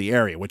throughout the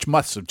area, which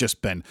must have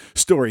just been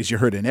stories you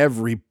heard in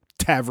every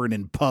tavern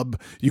and pub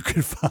you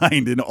could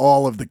find in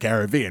all of the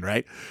Caribbean,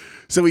 right?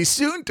 So he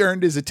soon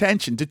turned his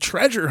attention to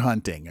treasure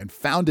hunting and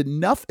found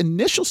enough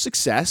initial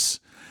success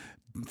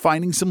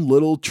finding some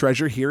little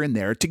treasure here and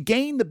there to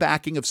gain the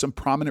backing of some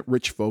prominent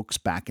rich folks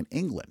back in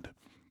England.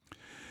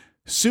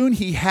 Soon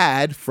he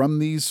had, from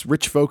these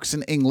rich folks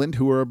in England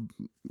who were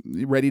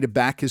ready to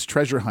back his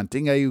treasure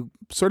hunting, a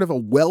sort of a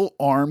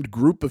well-armed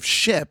group of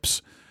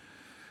ships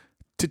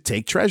to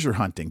take treasure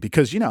hunting.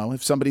 Because,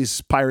 if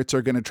somebody's pirates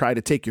are going to try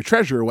to take your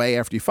treasure away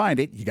after you find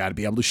it, you got to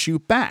be able to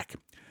shoot back.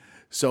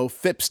 So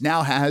Phips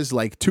now has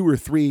like 2 or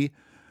 3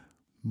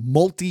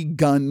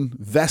 multi-gun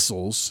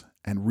vessels.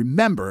 And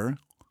remember,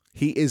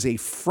 he is a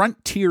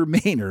frontier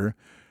Mainer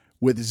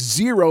with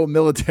 0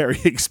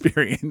 military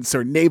experience,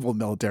 or naval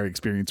military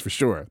experience for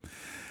sure.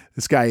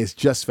 This guy is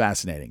just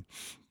fascinating.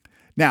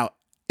 Now,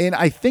 in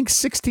I think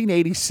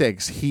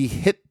 1686, he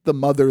hit the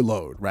mother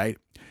lode, right?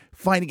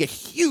 Finding a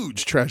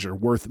huge treasure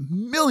worth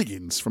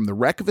millions from the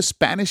wreck of a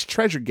Spanish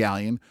treasure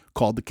galleon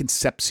called the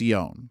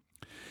Concepcion.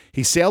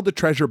 He sailed the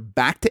treasure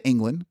back to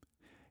England,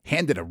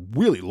 handed a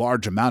really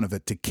large amount of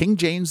it to King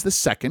James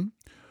II,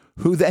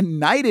 who then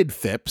knighted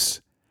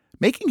Phips,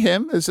 making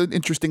him, as an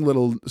interesting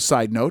little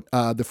side note,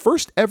 the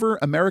first ever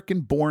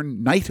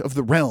American-born Knight of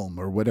the Realm,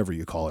 or whatever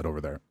you call it over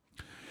there.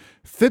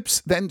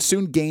 Phips then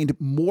soon gained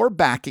more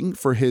backing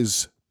for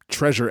his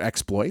treasure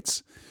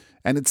exploits,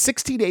 and in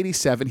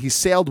 1687 he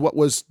sailed what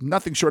was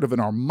nothing short of an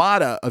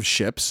armada of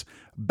ships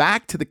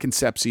back to the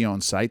Concepcion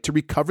site to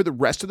recover the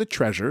rest of the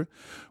treasure,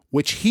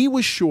 which he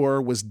was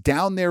sure was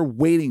down there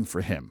waiting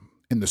for him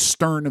in the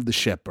stern of the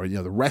ship, or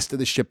the rest of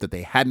the ship that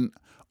they hadn't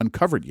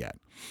uncovered yet.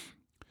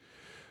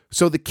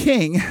 So the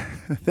king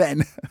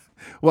then,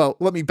 well,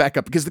 let me back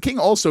up, because the king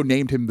also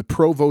named him the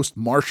Provost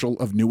Marshal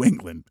of New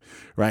England,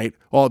 right?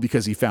 All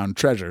because he found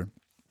treasure.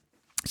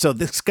 So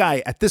this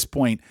guy at this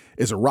point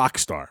is a rock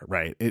star,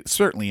 right? It's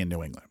certainly in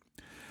New England.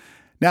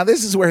 Now,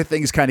 this is where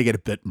things kind of get a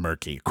bit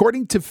murky.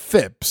 According to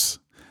Phipps,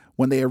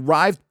 when they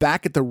arrived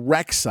back at the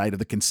wreck site of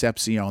the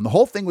Concepcion, the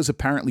whole thing was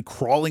apparently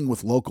crawling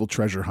with local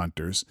treasure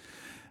hunters,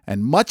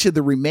 and much of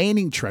the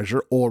remaining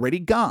treasure already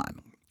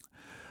gone.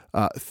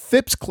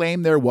 Phipps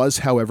claimed there was,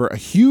 however, a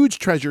huge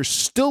treasure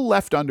still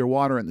left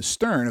underwater in the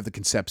stern of the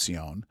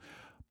Concepcion,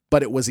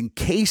 but it was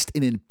encased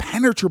in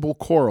impenetrable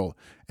coral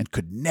and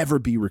could never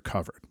be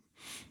recovered.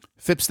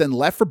 Phipps then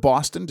left for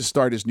Boston to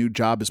start his new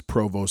job as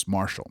Provost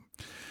Marshal.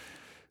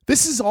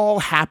 This is all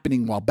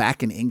happening while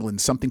back in England,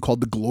 something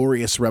called the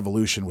Glorious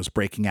Revolution was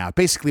breaking out.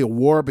 Basically a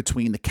war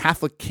between the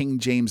Catholic King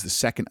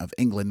James II of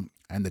England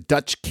and the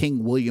Dutch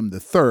King William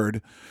III,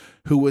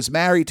 who was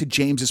married to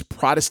James's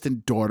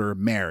Protestant daughter,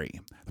 Mary.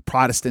 The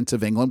Protestants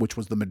of England, which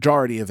was the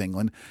majority of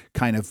England,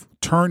 kind of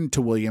turned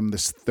to William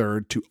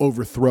III to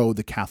overthrow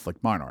the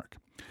Catholic monarch.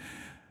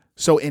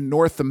 So in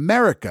North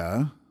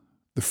America,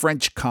 the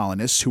French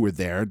colonists who were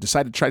there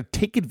decided to try to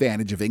take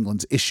advantage of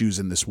England's issues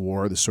in this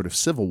war, this sort of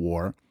civil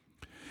war,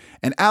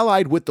 and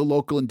allied with the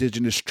local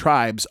indigenous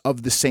tribes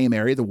of the same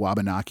area, the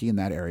Wabanaki in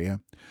that area,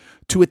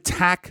 to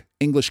attack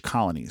English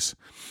colonies.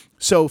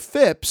 So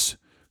Phipps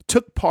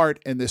took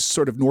part in this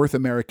sort of North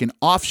American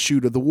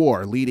offshoot of the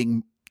war,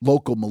 leading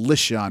local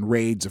militia on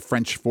raids of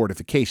French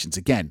fortifications.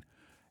 Again,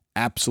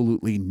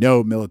 absolutely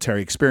no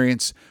military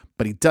experience,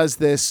 but he does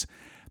this.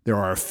 There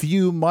are a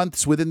few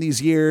months within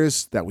these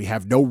years that we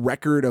have no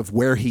record of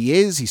where he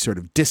is. He sort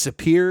of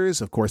disappears.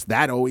 Of course,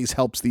 that always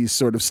helps these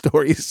sort of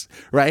stories,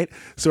 right?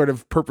 Sort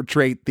of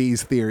perpetrate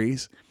these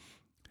theories.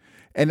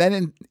 And then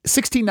in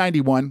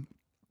 1691,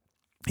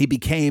 he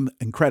became,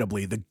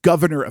 incredibly, the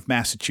governor of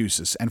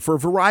Massachusetts. And for a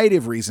variety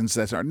of reasons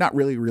that are not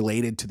really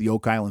related to the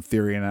Oak Island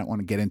theory, and I don't want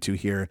to get into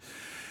here,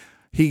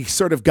 he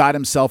sort of got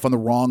himself on the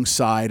wrong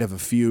side of a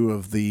few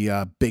of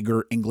the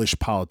bigger English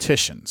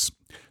politicians.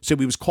 So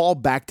he was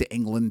called back to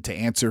England to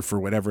answer for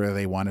whatever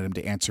they wanted him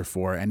to answer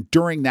for. And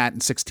during that, in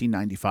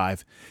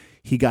 1695,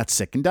 he got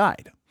sick and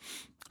died.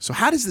 So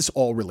how does this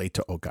all relate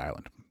to Oak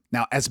Island?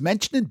 Now, as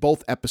mentioned in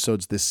both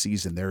episodes this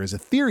season, there is a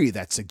theory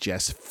that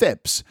suggests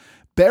Phipps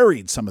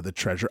buried some of the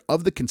treasure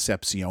of the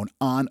Concepcion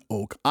on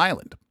Oak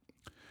Island.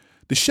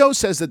 The show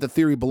says that the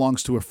theory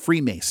belongs to a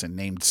Freemason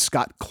named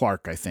Scott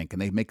Clark, I think,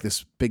 and they make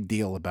this big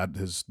deal about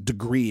his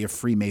degree of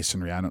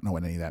Freemasonry. I don't know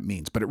what any of that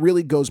means, but it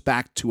really goes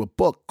back to a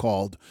book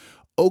called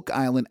Oak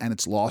Island and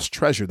Its Lost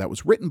Treasure that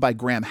was written by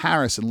Graham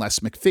Harris and Les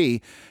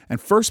McPhee and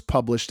first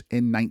published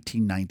in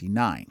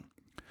 1999.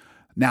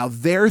 Now,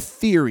 their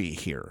theory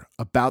here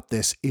about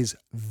this is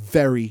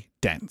very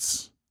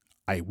dense.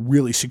 I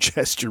really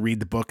suggest you read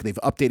the book. They've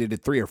updated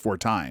it 3 or 4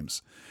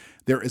 times.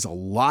 There is a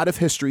lot of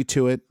history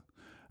to it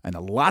and a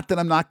lot that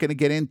I'm not going to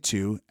get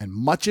into, and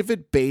much of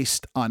it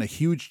based on a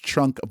huge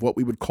chunk of what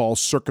we would call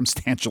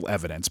circumstantial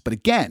evidence. But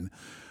again,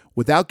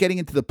 without getting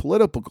into the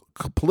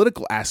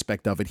political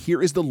aspect of it,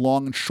 here is the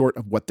long and short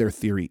of what their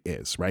theory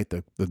is, right?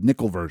 The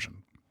nickel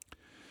version.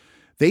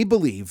 They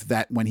believe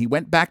that when he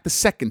went back the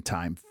second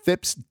time,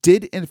 Phipps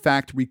did in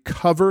fact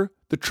recover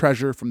the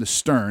treasure from the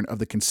stern of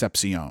the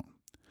Concepcion.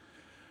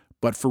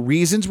 But for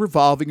reasons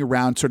revolving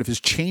around sort of his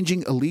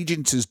changing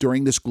allegiances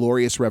during this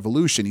glorious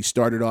revolution, he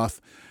started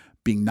off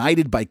being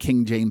knighted by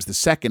King James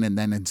II and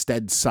then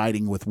instead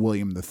siding with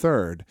William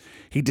III.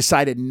 He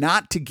decided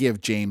not to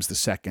give James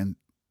II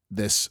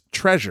this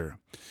treasure,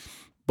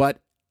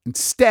 but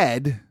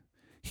instead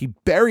he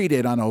buried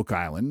it on Oak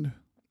Island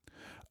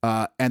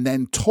and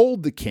then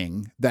told the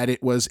king that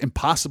it was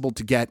impossible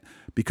to get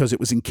because it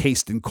was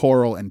encased in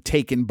coral and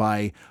taken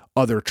by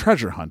other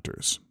treasure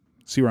hunters.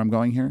 See where I'm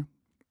going here?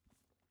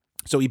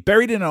 So he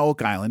buried it on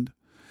Oak Island,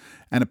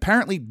 and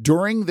apparently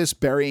during this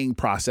burying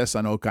process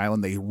on Oak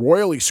Island, they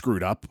royally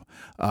screwed up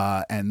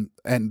and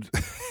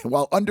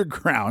while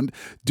underground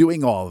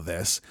doing all of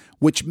this,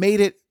 which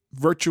made it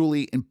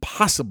virtually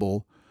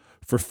impossible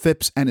for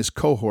Phipps and his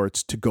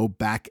cohorts to go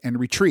back and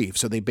retrieve.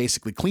 So they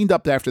basically cleaned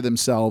up after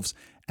themselves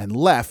and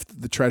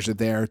left the treasure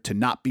there to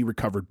not be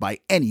recovered by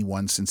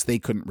anyone since they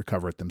couldn't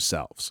recover it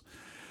themselves.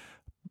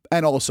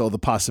 And also the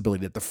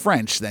possibility that the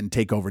French then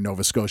take over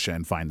Nova Scotia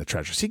and find the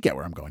treasure. So you get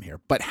where I'm going here.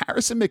 But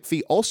Harris and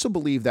McPhee also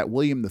believe that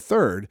William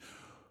III,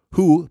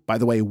 who, by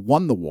the way,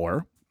 won the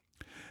war,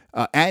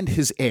 and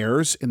his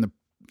heirs in the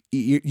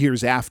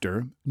years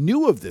after,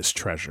 knew of this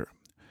treasure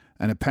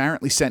and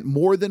apparently sent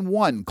more than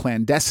one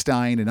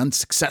clandestine and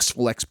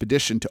unsuccessful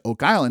expedition to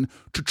Oak Island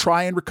to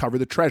try and recover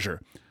the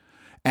treasure.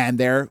 And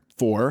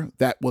therefore,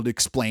 that would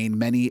explain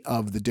many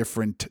of the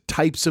different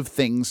types of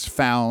things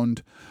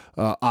found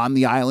on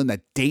the island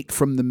that date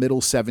from the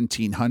middle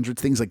 1700s,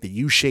 things like the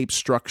U-shaped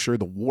structure,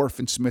 the wharf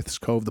in Smith's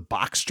Cove, the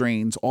box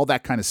drains, all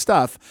that kind of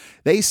stuff,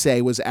 they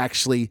say was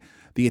actually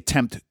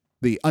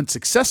the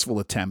unsuccessful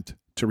attempt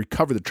to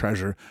recover the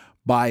treasure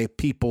by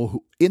people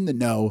who in the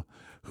know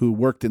who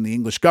worked in the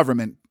English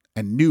government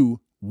and knew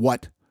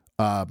what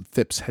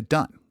Phipps had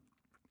done.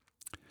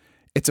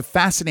 It's a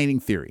fascinating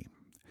theory,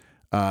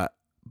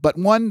 but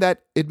one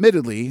that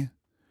admittedly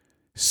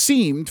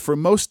seemed, for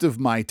most of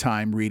my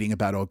time reading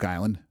about Oak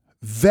Island,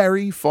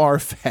 very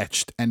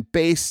far-fetched and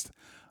based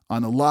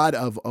on a lot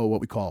of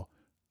what we call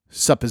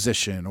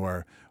supposition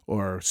or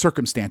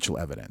circumstantial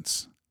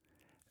evidence.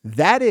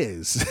 That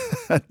is,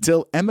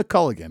 until Emma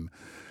Culligan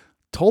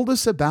told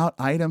us about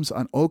items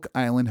on Oak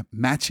Island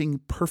matching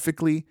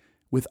perfectly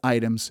with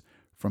items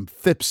from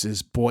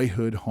Phipps's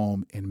boyhood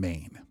home in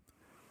Maine.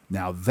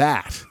 Now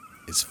that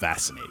is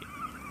fascinating.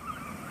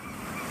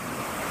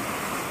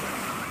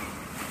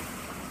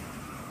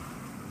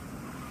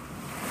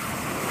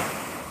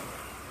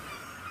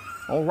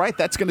 All right,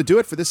 that's going to do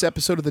it for this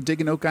episode of the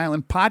Digging Oak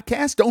Island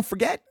podcast. Don't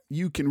forget,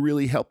 you can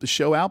really help the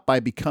show out by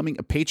becoming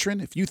a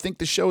patron. If you think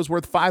the show is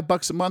worth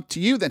 $5 a month to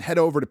you, then head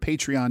over to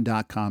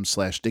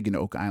patreon.com/Digging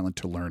Oak Island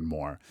to learn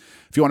more.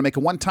 If you want to make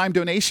a one-time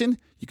donation,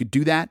 you could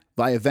do that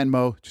via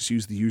Venmo. Just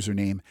use the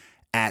username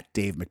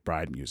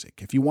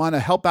 @DaveMcBrideMusic. If you want to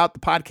help out the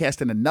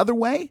podcast in another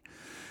way,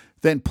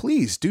 then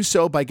please do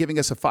so by giving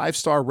us a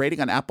 5-star rating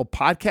on Apple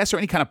Podcasts or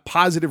any kind of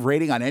positive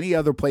rating on any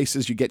other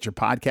places you get your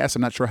podcasts.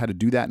 I'm not sure how to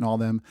do that in all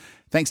of them.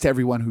 Thanks to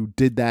everyone who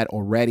did that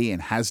already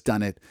and has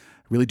done it. I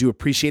really do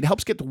appreciate it. It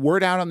helps get the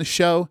word out on the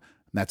show,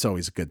 and that's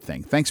always a good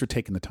thing. Thanks for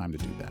taking the time to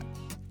do that.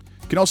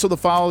 You can also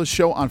follow the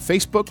show on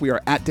Facebook. We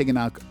are @Digging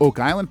Oak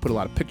Island. Put a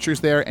lot of pictures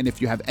there. And if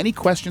you have any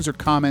questions or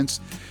comments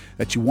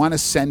that you want to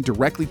send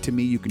directly to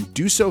me, you can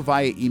do so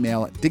via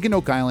email at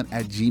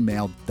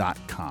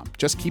diggingoakisland@gmail.com.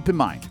 Just keep in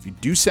mind, if you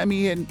do send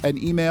me an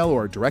email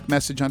or a direct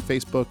message on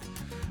Facebook,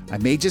 I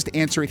may just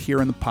answer it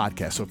here on the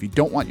podcast. So if you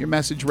don't want your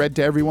message read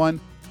to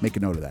everyone, make a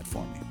note of that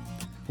for me.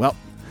 Well,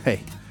 hey,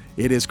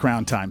 it is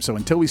crown time. So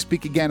until we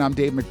speak again, I'm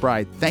Dave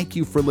McBride. Thank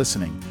you for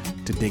listening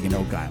to Digging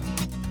Oak Island.